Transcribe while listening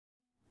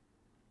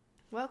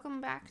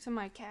Welcome back to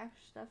my cash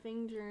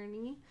stuffing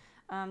journey.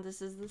 This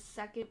is the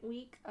second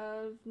week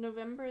of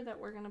November that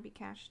we're going to be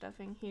cash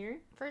stuffing here.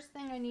 First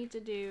thing I need to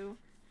do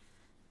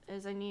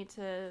is I need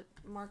to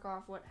mark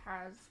off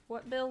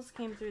what bills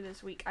came through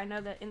this week. I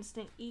know that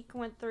Instant Eke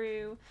went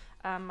through,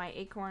 my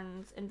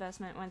Acorns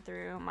investment went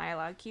through, my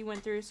Allowed Key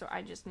went through, so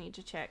I just need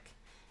to check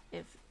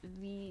if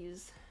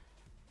these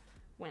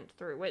went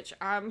through, which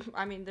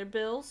I mean they're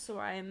bills, so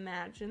I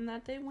imagine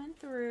that they went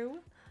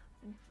through,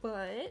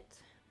 but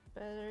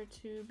better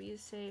to be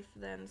safe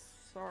than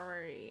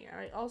sorry.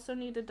 I also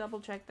need to double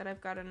check that I've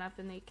got enough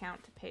in the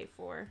account to pay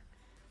for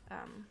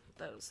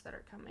those that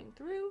are coming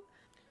through.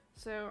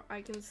 So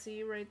I can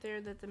see right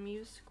there that the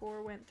Muse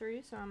score went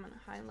through, so I'm going to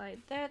highlight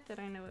that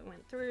I know it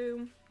went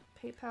through.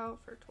 PayPal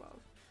for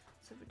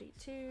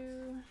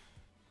 $12.72,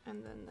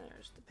 and then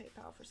there's the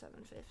PayPal for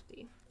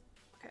 $7.50.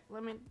 Okay,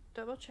 let me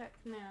double check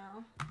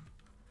now.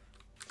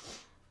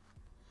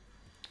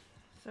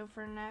 So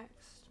for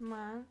next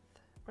month,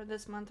 or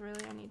this month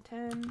really, I need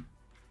 10,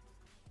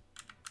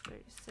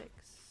 36,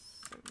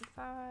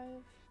 75,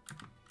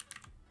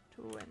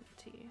 20.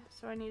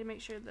 So I need to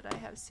make sure that I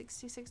have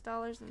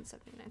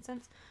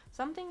 $66.79.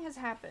 Something has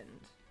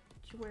happened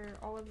to where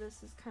all of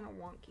this is kind of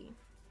wonky.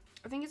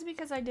 I think it's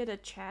because I did a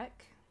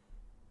check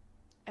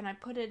and I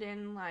put it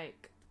in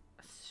like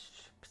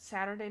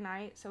Saturday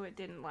night, so it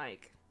didn't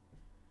like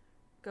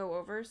go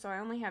over. So I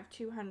only have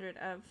 200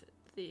 of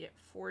the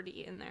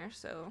 40 in there,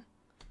 so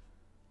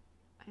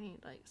I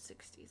need like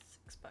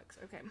 66 bucks.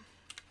 Okay.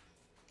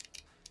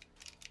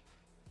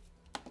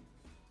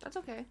 That's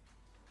okay.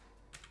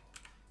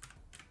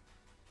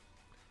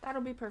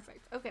 That'll be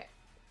perfect. Okay.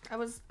 I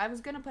was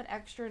gonna put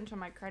extra into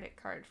my credit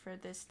card for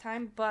this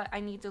time, but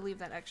I need to leave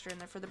that extra in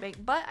there for the bank.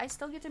 But I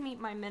still get to meet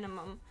my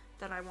minimum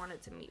that I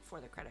wanted to meet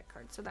for the credit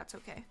card, so that's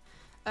okay.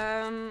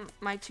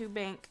 My 2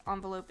 bank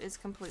envelope is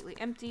completely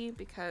empty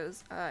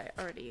because I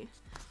already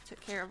took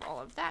care of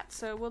all of that.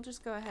 So we'll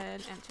just go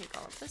ahead and take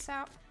all of this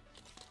out.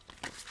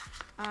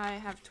 I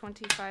have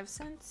 25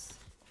 cents.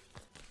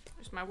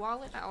 There's my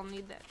wallet. I'll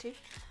need that too.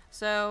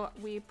 So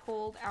we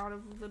pulled out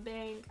of the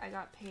bank. I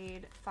got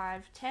paid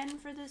 $5.10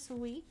 for this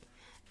week,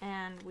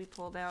 and we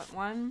pulled out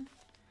 1,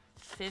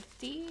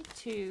 50,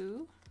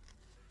 2,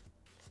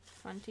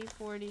 20,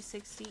 40,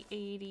 60,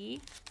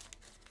 80,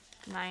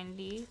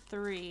 90,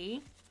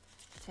 3,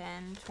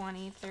 10,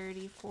 20,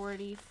 30,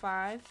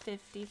 45,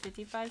 50,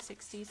 55,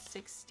 60,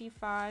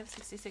 65,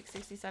 66,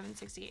 67,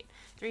 68.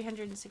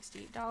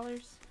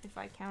 $368 if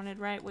I counted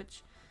right,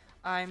 which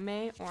I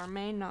may or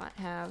may not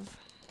have.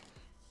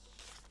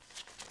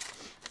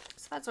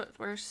 So that's what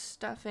we're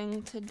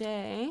stuffing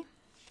today.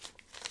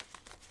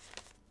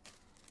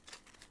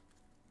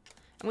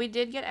 And we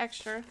did get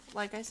extra,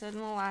 like I said in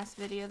the last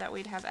video that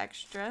we'd have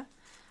extra.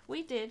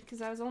 We did,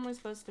 because I was only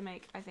supposed to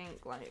make, I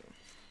think, like,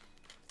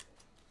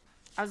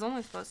 I was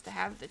only supposed to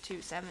have the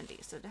 270,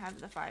 so to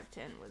have the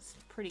 510 was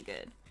pretty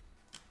good.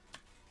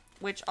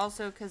 Which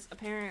also, because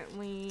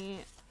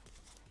apparently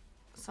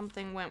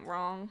something went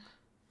wrong,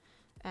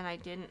 and I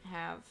didn't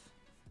have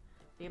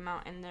the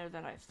amount in there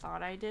that I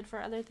thought I did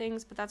for other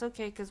things, but that's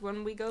okay, because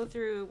when we go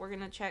through, we're going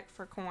to check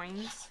for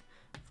coins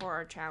for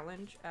our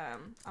challenge.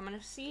 I'm going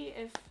to see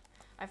if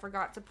I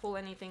forgot to pull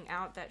anything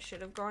out that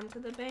should have gone to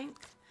the bank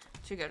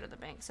to go to the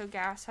bank. So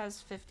gas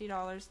has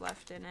 $50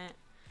 left in it.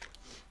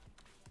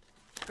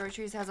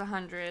 Groceries has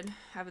 100.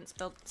 Haven't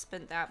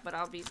spent that, but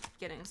I'll be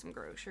getting some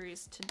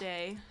groceries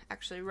today.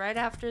 Actually, right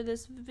after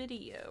this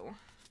video,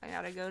 I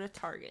gotta go to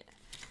Target.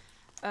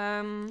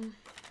 That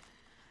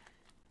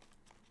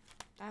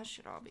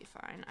should all be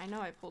fine. I know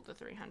I pulled the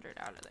 300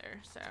 out of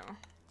there, so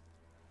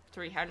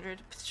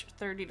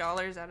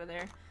 $30 out of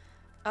there.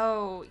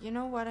 Oh, you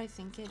know what I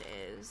think it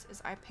is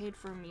I paid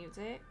for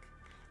music,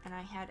 and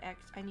I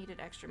needed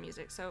extra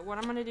music. So what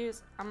I'm gonna do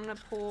is I'm gonna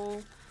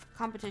pull.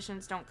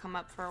 Competitions don't come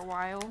up for a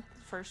while.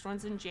 The first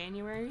one's in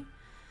January,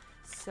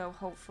 so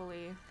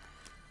hopefully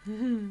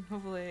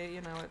hopefully,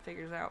 you know, it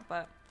figures out.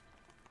 But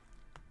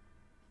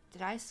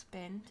did I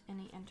spend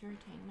any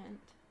entertainment?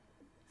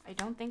 I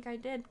don't think I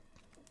did.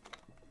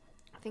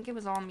 I think it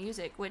was all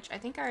music, which I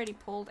think I already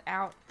pulled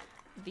out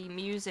the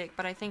music,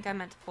 but I think I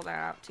meant to pull that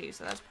out too,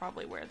 so that's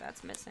probably where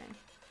that's missing.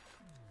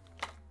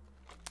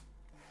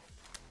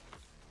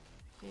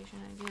 Vacation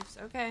and gifts.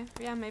 Okay,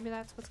 yeah, maybe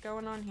that's what's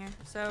going on here.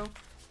 So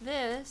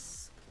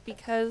this,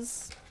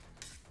 because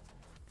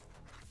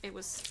it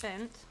was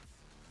spent,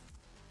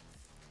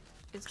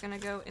 it's gonna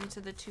go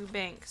into the 2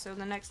 bank. So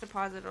the next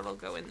deposit, it'll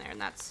go in there, and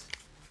that's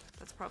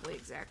probably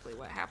exactly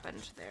what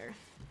happened there.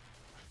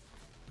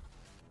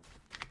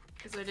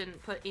 Because I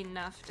didn't put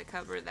enough to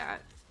cover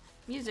that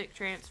music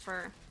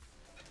transfer.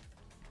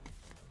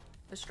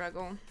 The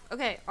struggle.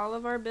 Okay, all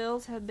of our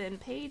bills have been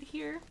paid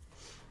here.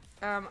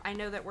 I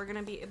know that we're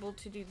gonna be able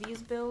to do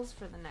these bills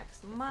for the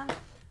next month.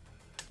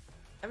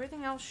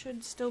 Everything else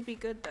should still be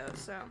good though,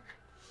 so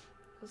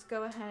let's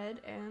go ahead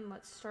and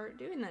let's start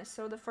doing this.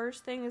 So the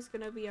first thing is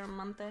going to be our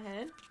month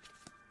ahead,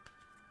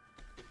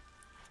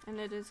 and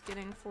it is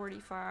getting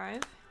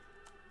 45.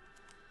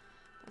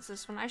 That's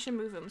this one. I should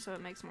move them so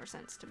it makes more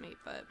sense to me,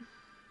 but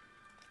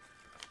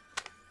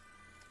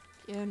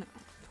Yeah, no.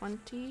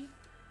 20,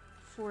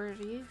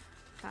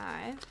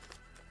 45.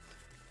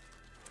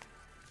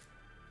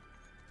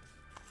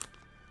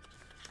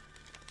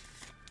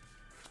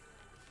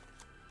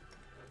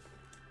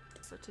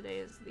 So today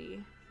is the,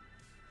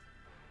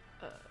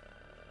 oh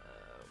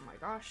my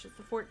gosh, it's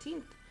the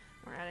 14th.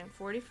 We're adding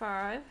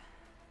 45.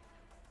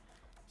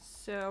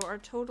 So our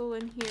total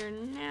in here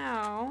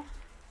now,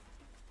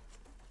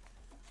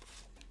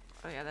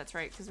 oh yeah, that's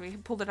right, because we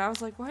pulled it out. I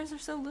was like, why is there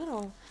so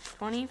little?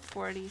 20,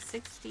 40,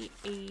 60,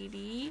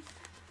 80,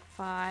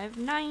 5,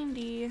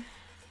 90.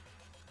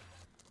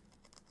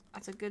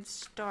 That's a good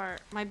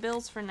start. My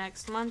bills for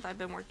next month, I've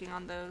been working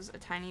on those a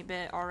tiny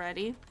bit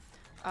already,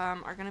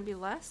 are going to be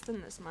less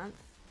than this month,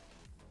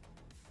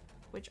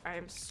 which I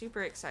am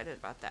super excited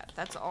about that.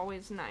 That's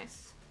always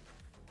nice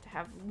to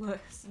have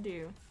less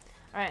due.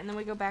 Alright, and then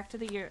we go back to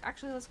the year.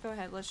 Actually, let's go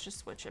ahead. Let's just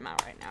switch them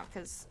out right now,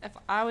 because if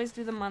I always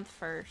do the month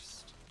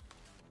first.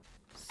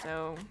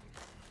 So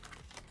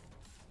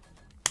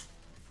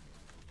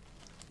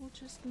we'll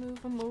just move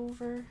them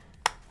over.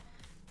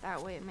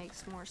 That way it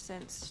makes more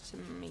sense to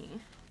me.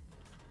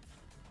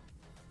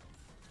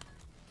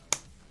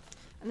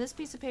 And this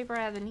piece of paper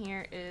I have in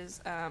here is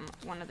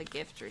one of the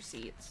gift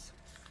receipts.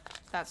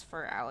 That's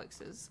for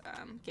Alex's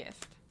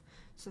gift,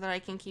 so that I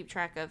can keep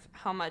track of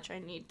how much I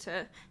need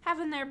to have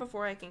in there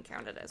before I can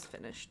count it as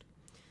finished.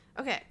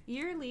 Okay,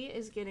 yearly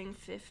is getting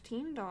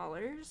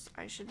 $15.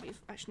 I should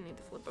need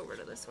to flip over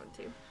to this one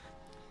too.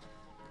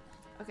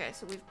 Okay,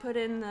 so we've put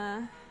in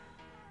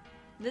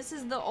this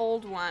is the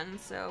old one,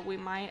 so we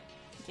might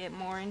get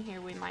more in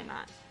here, we might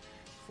not.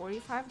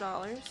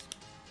 $45.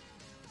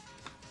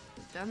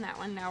 We've done that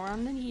one. Now we're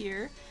on the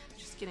year.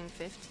 Just getting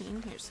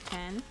 15. Here's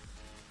 10.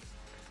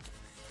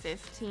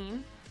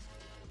 15.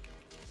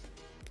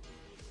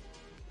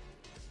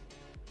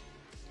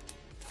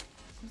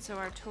 And so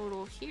our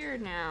total here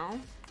now,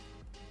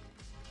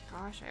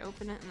 gosh, I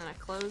open it and then I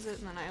close it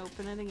and then I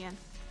open it again.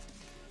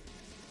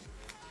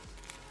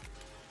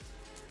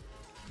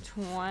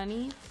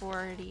 20,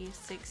 40,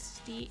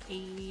 60,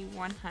 80, 100,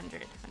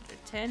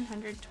 110,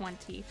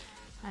 120,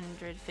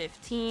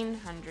 115,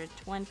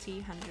 120,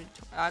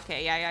 120.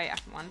 Okay, yeah.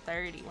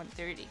 130,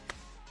 130.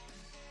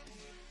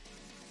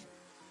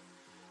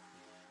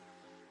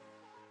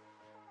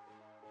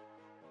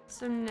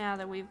 So now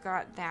that we've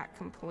got that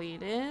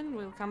completed,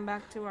 we'll come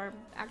back to our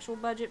actual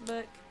budget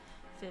book.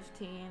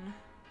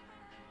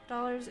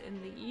 $15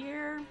 in the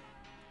year.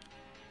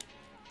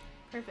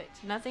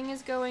 Perfect. Nothing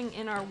is going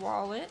in our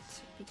wallet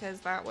because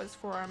that was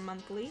for our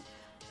monthly.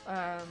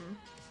 So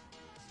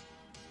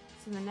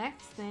the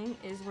next thing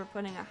is we're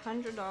putting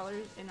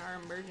 $100 in our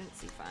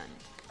emergency fund.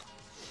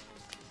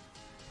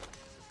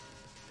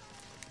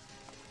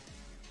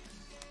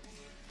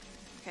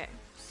 Okay,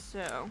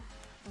 so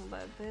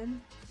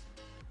 11,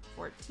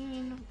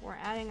 14, we're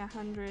adding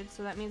 100,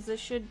 so that means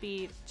this should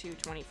be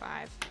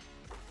 $225.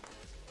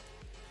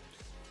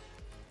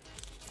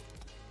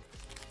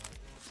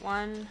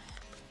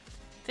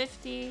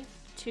 150,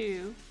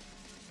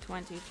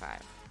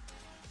 225.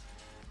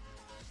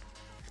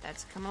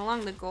 That's coming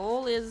along. The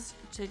goal is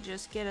to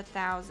just get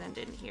 1,000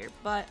 in here,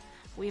 but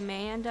we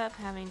may end up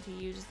having to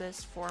use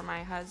this for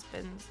my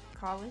husband's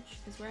college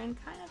because we're in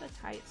kind of a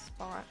tight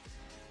spot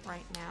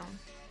right now,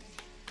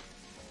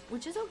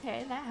 which is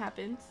okay. That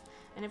happens.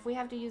 And if we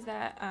have to use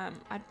that,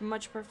 I'd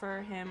much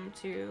prefer him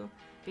to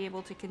be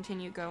able to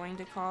continue going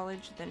to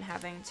college than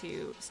having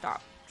to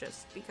stop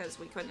just because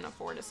we couldn't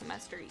afford a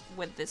semester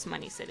with this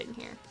money sitting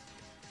here.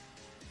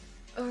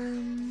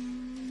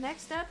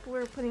 Next up,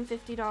 we're putting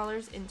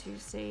 $50 into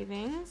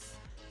savings.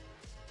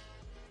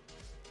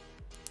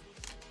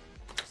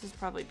 This is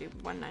probably be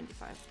 $195.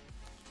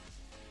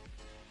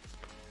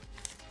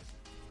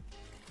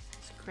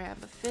 Let's grab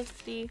a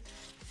 50,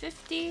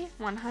 50,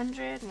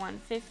 100,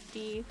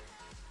 150,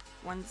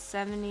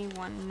 170,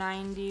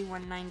 190,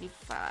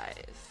 195.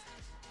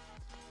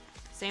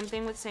 Same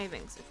thing with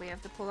savings. If we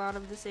have to pull out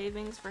of the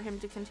savings for him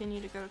to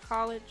continue to go to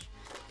college,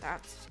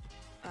 that's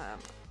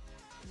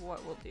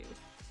what we'll do.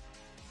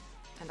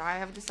 And I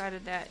have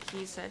decided that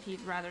he said he'd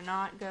rather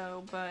not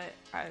go, but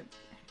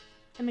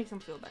it makes him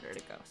feel better to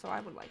go, so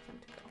I would like him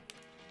to go.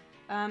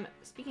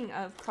 Speaking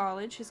of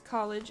college, his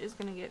college is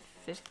going to get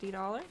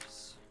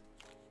 $50.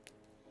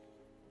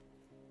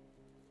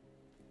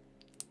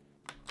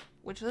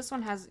 Which this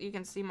one has, you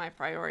can see my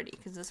priority,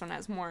 because this one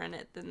has more in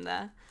it than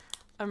the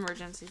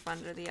emergency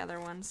fund or the other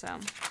one, so.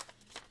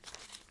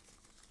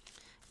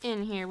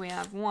 In here we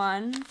have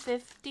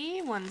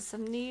 150,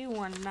 170,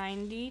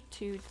 190,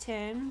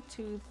 210,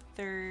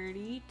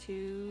 230,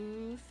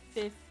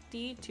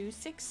 250,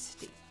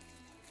 260.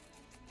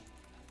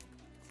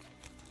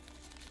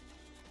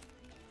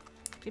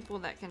 People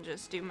that can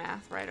just do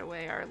math right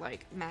away are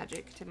like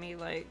magic to me.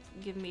 Like,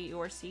 give me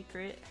your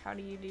secret. How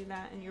do you do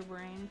that in your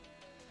brain?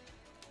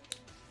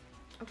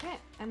 Okay,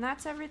 and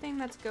that's everything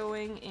that's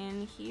going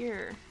in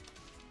here.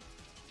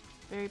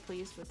 Very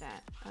pleased with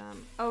that.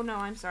 Oh no,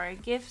 I'm sorry.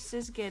 Gifts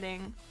is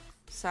getting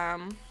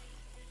some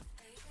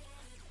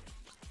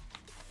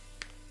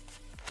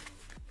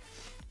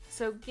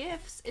So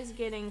gifts is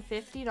getting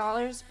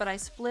 $50, but I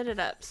split it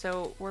up.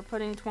 So we're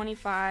putting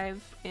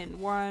 25 in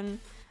one,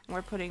 and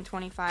we're putting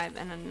 25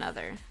 in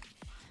another.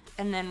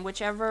 And then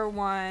whichever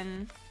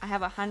one, I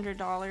have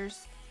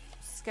 $100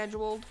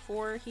 scheduled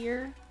for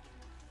here.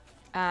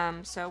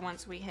 So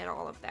once we hit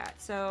all of that.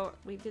 So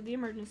we did the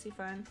emergency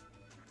fund.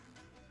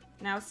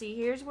 Now see,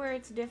 here's where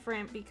it's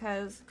different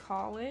because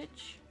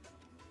college,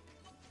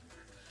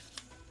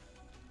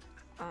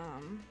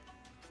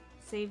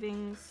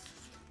 savings,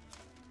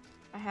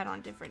 I had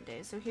on different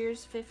days. So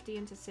here's 50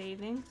 into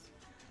savings.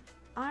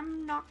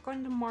 I'm not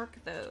going to mark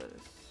those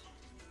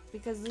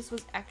because this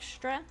was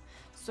extra.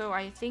 So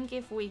I think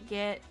if we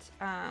get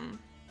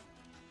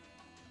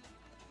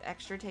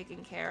extra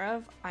taken care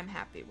of, I'm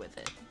happy with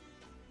it.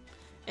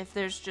 If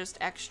there's just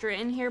extra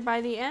in here by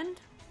the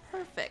end,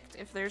 perfect.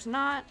 If there's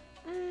not,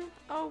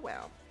 oh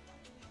well.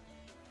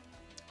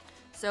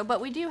 So, but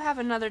we do have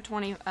another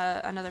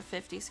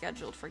 50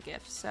 scheduled for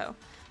gifts. So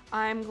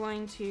I'm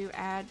going to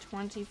add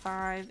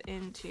 25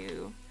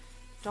 into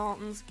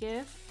Dalton's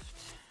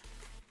gift,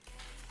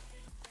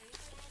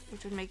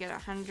 which would make it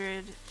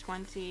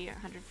 120,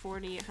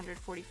 140,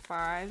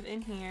 145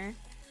 in here,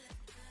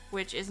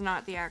 which is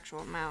not the actual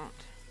amount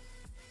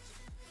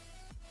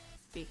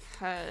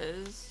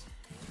because,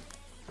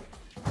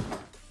 gosh,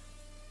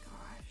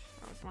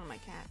 that was one of my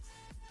cats.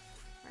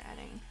 We're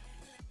adding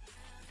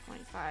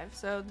 25.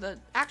 So the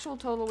actual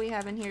total we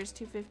have in here is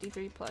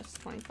 253 plus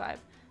 25,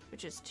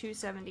 which is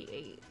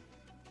 278.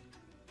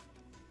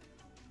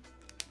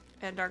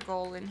 And our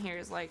goal in here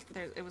is like,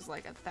 it was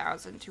like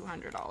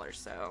 $1,200,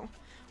 so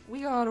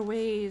we got a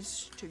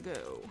ways to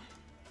go.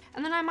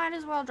 And then I might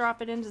as well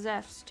drop it into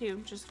Zeph's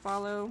too, just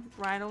follow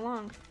right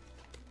along.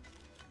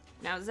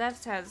 Now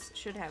Zeph's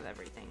should have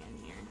everything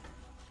in here.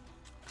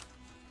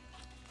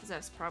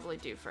 Zeph's probably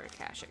due for a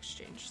cash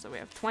exchange. So we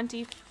have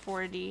 20,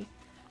 40,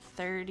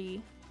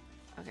 30,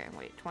 okay,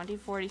 wait, 20,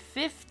 40,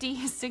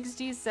 50,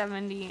 60,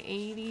 70,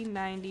 80,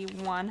 90,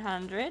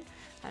 100,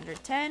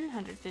 110,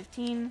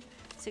 115,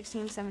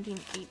 16, 17,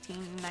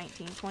 18,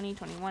 19, 20,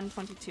 21,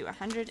 22,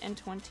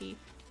 122.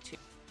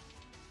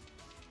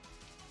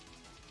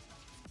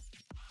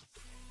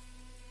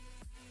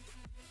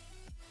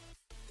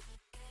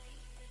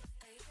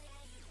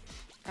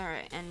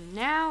 Alright, and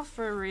now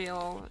for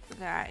real,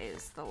 that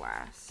is the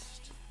last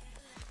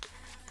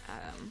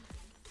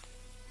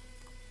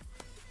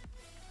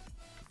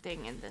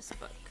thing in this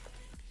book.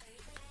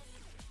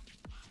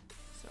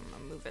 So I'm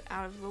gonna move it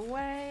out of the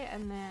way,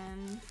 and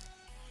then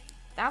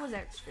that was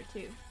extra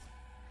too.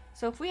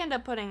 So if we end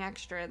up putting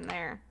extra in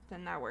there,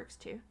 then that works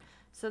too.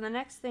 So the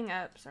next thing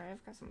up, sorry,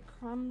 I've got some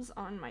crumbs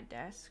on my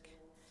desk.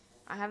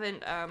 I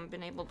haven't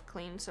been able to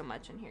clean so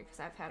much in here because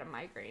I've had a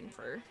migraine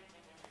for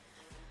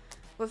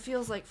what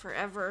feels like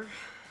forever.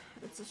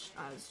 It's just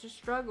a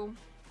struggle.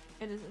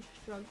 It is a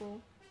struggle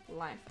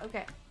life.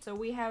 Okay, so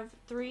we have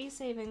 3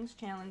 savings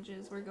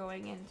challenges. We're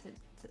going into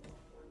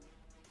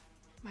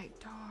my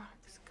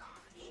dogs.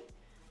 Gosh,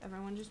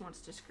 everyone just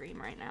wants to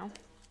scream right now.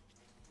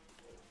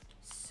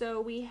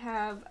 So we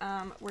have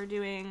we're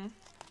doing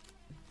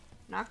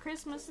not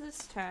Christmas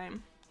this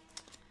time.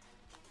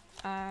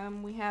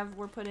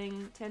 We're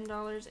putting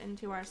 $10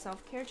 into our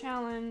self-care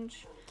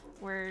challenge.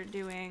 We're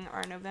doing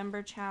our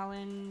November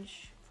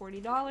challenge,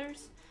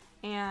 $40,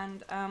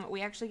 and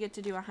we actually get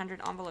to do a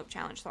 100 envelope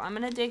challenge. So I'm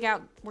gonna dig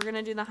out, we're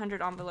gonna do the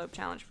 100 envelope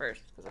challenge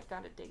first because I've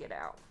got to dig it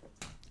out.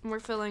 And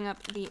we're filling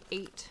up the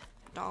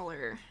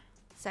 $8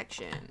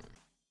 section.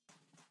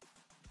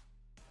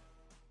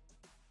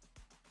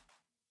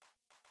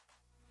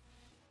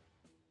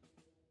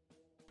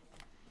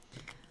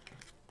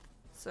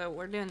 So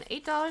we're doing the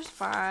 $8,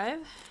 5,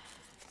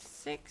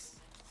 6,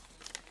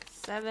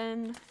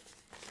 7,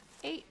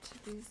 8.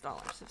 These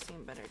dollars have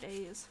seen better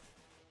days.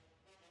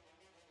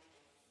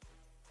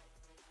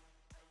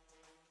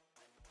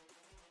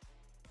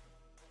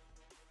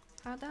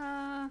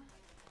 Ta-da!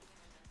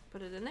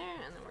 Put it in there,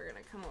 and then we're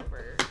gonna come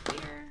over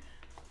here.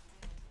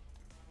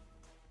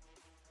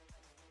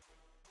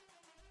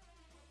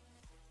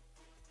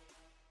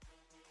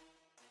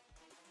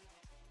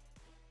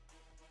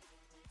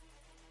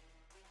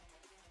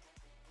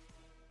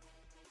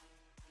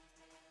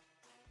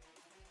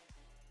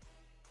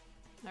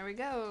 There we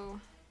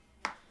go.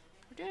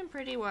 We're doing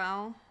pretty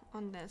well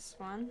on this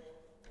one.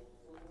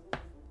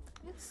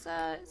 It's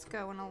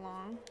going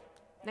along.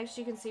 Next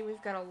you can see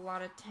we've got a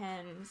lot of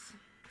 10s.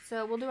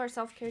 So we'll do our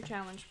self-care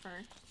challenge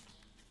first.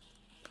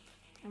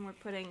 And we're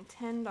putting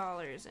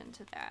 $10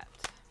 into that.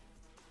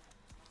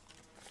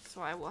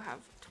 So I will have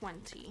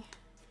 20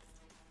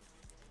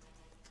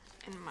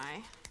 in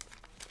my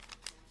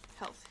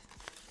health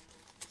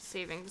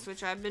savings,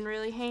 which I've been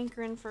really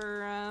hankering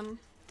for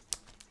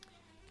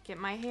get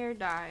my hair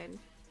dyed.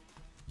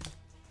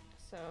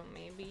 So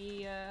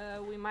maybe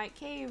we might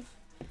cave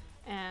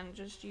and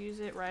just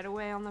use it right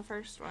away on the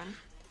first one.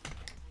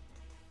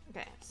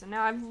 Okay, so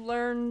now I've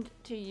learned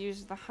to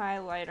use the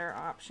highlighter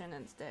option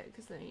instead,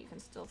 because then you can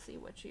still see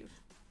what it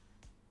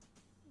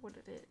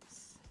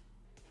is.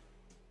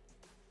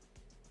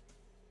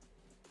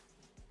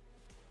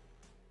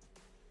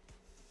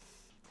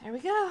 There we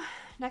go.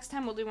 Next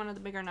time we'll do one of the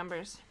bigger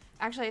numbers.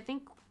 Actually, I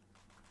think,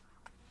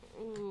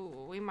 ooh,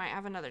 we might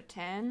have another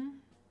 10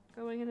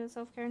 going into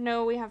self-care.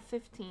 No, we have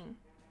 15.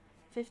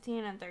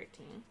 15 and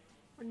 13.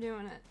 We're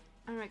doing it.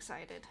 I'm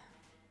excited.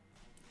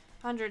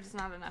 100 is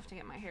not enough to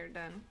get my hair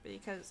done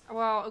because,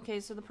 well, okay,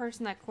 so the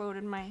person that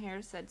quoted my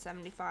hair said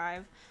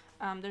 75.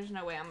 There's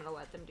no way I'm going to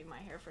let them do my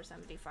hair for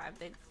 75.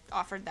 They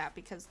offered that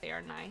because they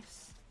are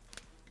nice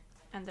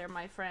and they're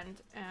my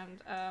friend,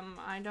 and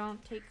I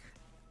don't take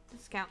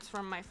discounts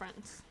from my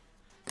friends.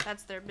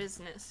 That's their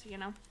business, you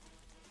know?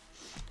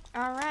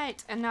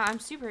 Alright, and now I'm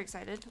super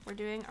excited. We're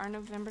doing our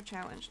November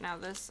challenge. Now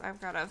this,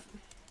 I've got to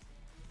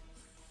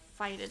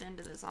fight it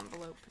into this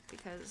envelope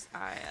because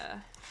I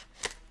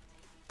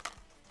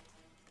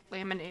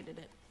laminated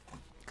it.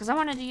 Because I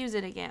wanted to use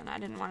it again. I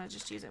didn't want to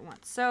just use it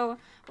once. So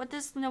what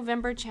this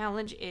November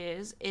challenge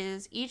is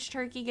each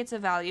turkey gets a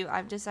value.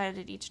 I've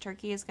decided each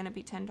turkey is going to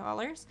be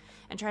 $10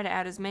 and try to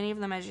add as many of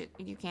them as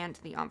you can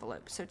to the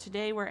envelope. So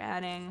today we're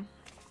adding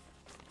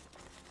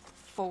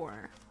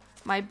 4.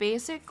 My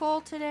basic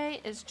goal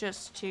today is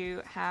just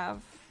to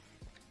have,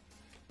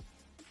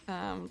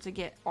 to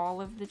get all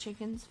of the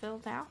chickens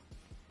filled out.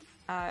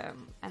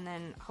 And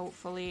then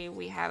hopefully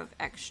we have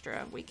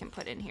extra we can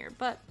put in here.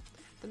 But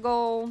the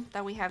goal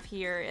that we have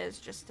here is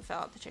just to fill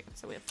out the chickens.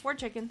 So we have 4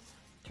 chickens.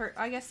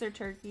 I guess they're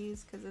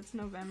turkeys because it's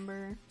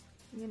November,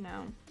 you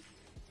know.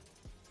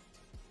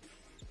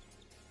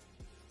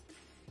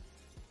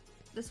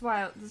 This is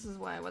why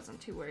I wasn't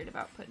too worried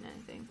about putting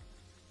anything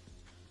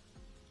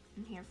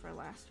in here for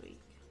last week.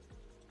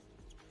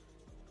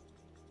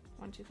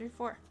 1, 2, 3,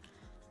 4.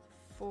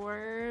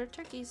 4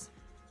 turkeys.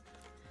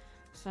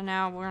 So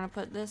now we're gonna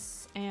put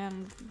this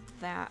and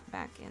that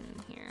back in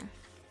here.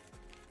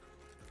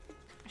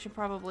 I should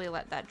probably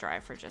let that dry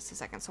for just a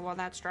second. So while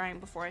that's drying,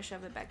 before I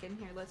shove it back in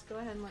here, let's go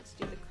ahead and let's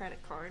do the credit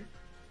card.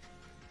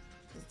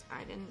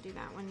 I didn't do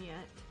that one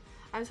yet.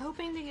 I was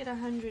hoping to get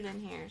 100 in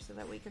here so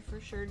that we could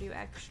for sure do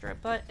extra,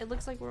 but it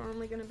looks like we're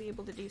only going to be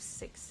able to do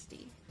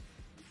 60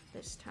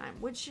 this time,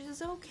 which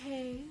is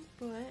okay,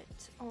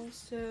 but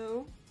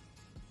also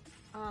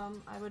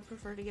I would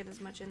prefer to get as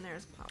much in there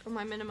as possible.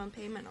 My minimum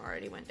payment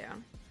already went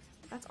down.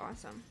 That's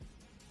awesome.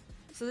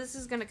 So this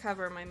is going to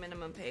cover my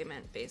minimum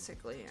payment,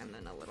 basically, and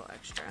then a little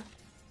extra.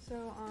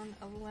 So on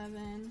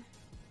 11,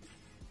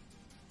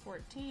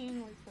 14,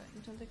 we put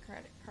into the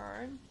credit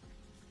card.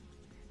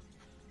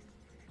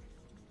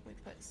 We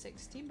put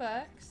 60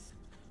 bucks.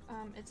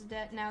 It's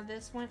debt. Now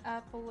this went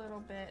up a little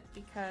bit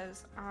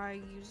because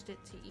I used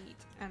it to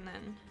eat, and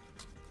then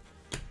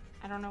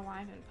I don't know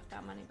why I didn't put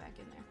that money back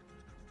in there.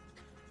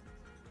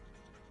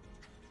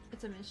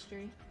 It's a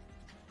mystery.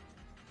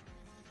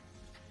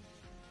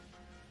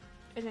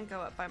 It didn't go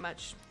up by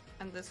much,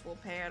 and this will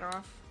pay it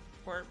off,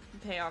 or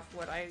pay off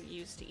what I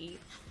used to eat.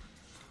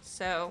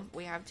 So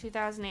we have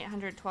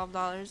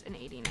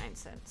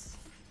 $2,812.89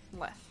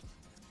 left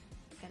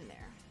in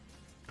there.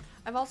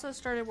 I've also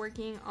started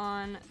working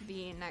on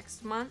the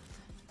next month,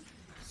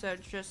 so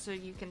just so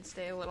you can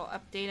stay a little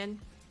updated.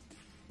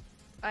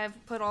 I've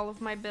put all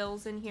of my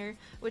bills in here,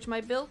 which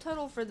my bill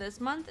total for this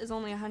month is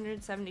only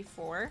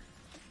 $174,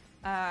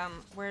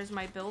 whereas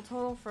my bill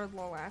total for the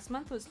last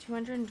month was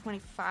 $225.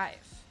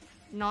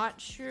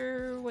 Not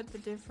sure what the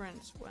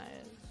difference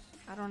was.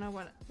 I don't know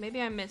what,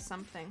 maybe I missed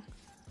something.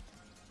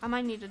 I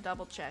might need to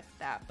double check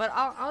that, but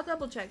I'll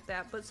double check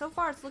that. But so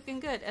far it's looking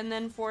good. And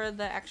then for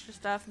the extra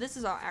stuff, this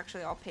is all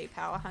actually all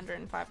PayPal,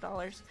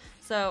 $105.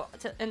 So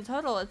in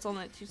total, it's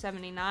only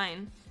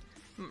 $279,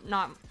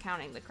 not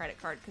counting the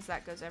credit card because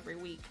that goes every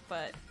week.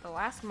 But the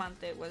last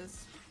month it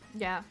was,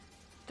 yeah,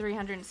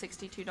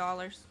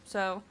 $362.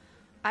 So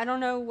I don't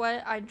know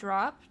what I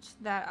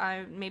dropped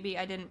that maybe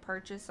I didn't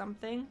purchase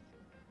something.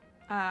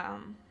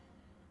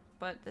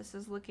 But this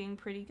is looking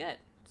pretty good.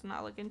 It's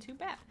not looking too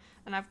bad.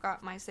 And I've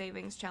got my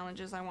savings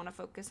challenges I want to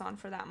focus on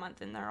for that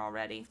month in there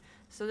already.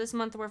 So this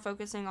month we're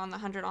focusing on the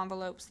 100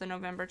 envelopes, the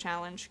November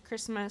challenge,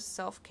 Christmas,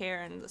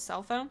 self-care, and the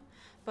cell phone.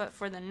 But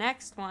for the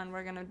next one,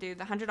 we're going to do the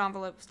 100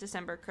 envelopes,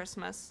 December,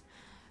 Christmas,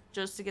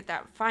 just to get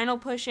that final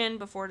push in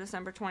before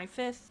December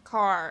 25th,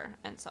 car,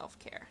 and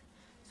self-care.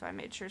 So I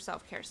made sure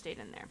self-care stayed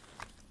in there.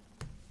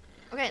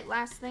 Okay,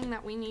 last thing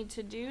that we need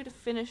to do to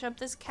finish up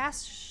this cash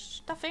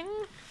stuffing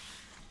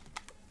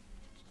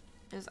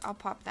is, I'll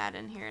pop that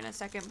in here in a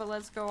second, but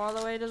let's go all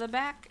the way to the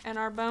back, and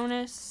our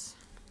bonus,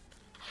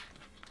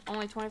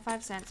 only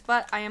 25 cents,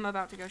 but I am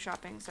about to go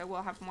shopping, so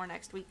we'll have more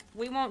next week.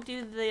 We won't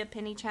do the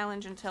penny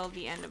challenge until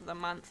the end of the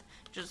month,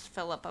 just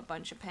fill up a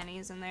bunch of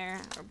pennies in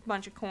there, or a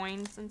bunch of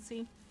coins, and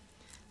see.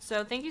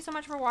 So thank you so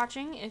much for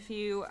watching. If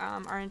you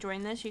are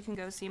enjoying this, you can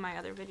go see my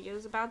other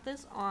videos about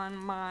this on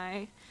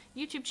my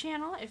YouTube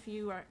channel. If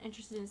you are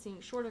interested in seeing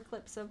shorter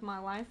clips of my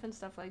life and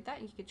stuff like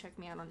that, you can check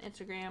me out on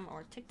Instagram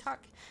or TikTok.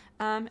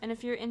 And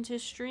if you're into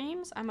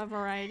streams, I'm a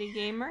variety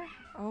gamer.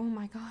 Oh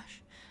my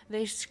gosh,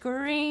 they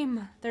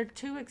scream. They're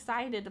too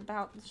excited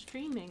about the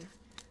streaming.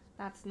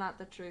 That's not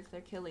the truth.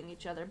 They're killing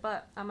each other,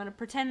 but I'm going to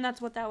pretend that's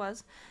what that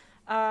was.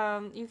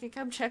 you can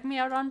come check me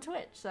out on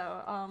Twitch.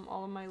 So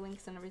all of my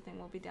links and everything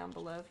will be down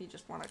below if you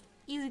just want to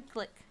easy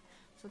click.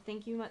 So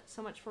thank you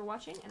so much for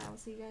watching, and I will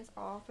see you guys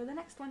all for the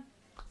next one.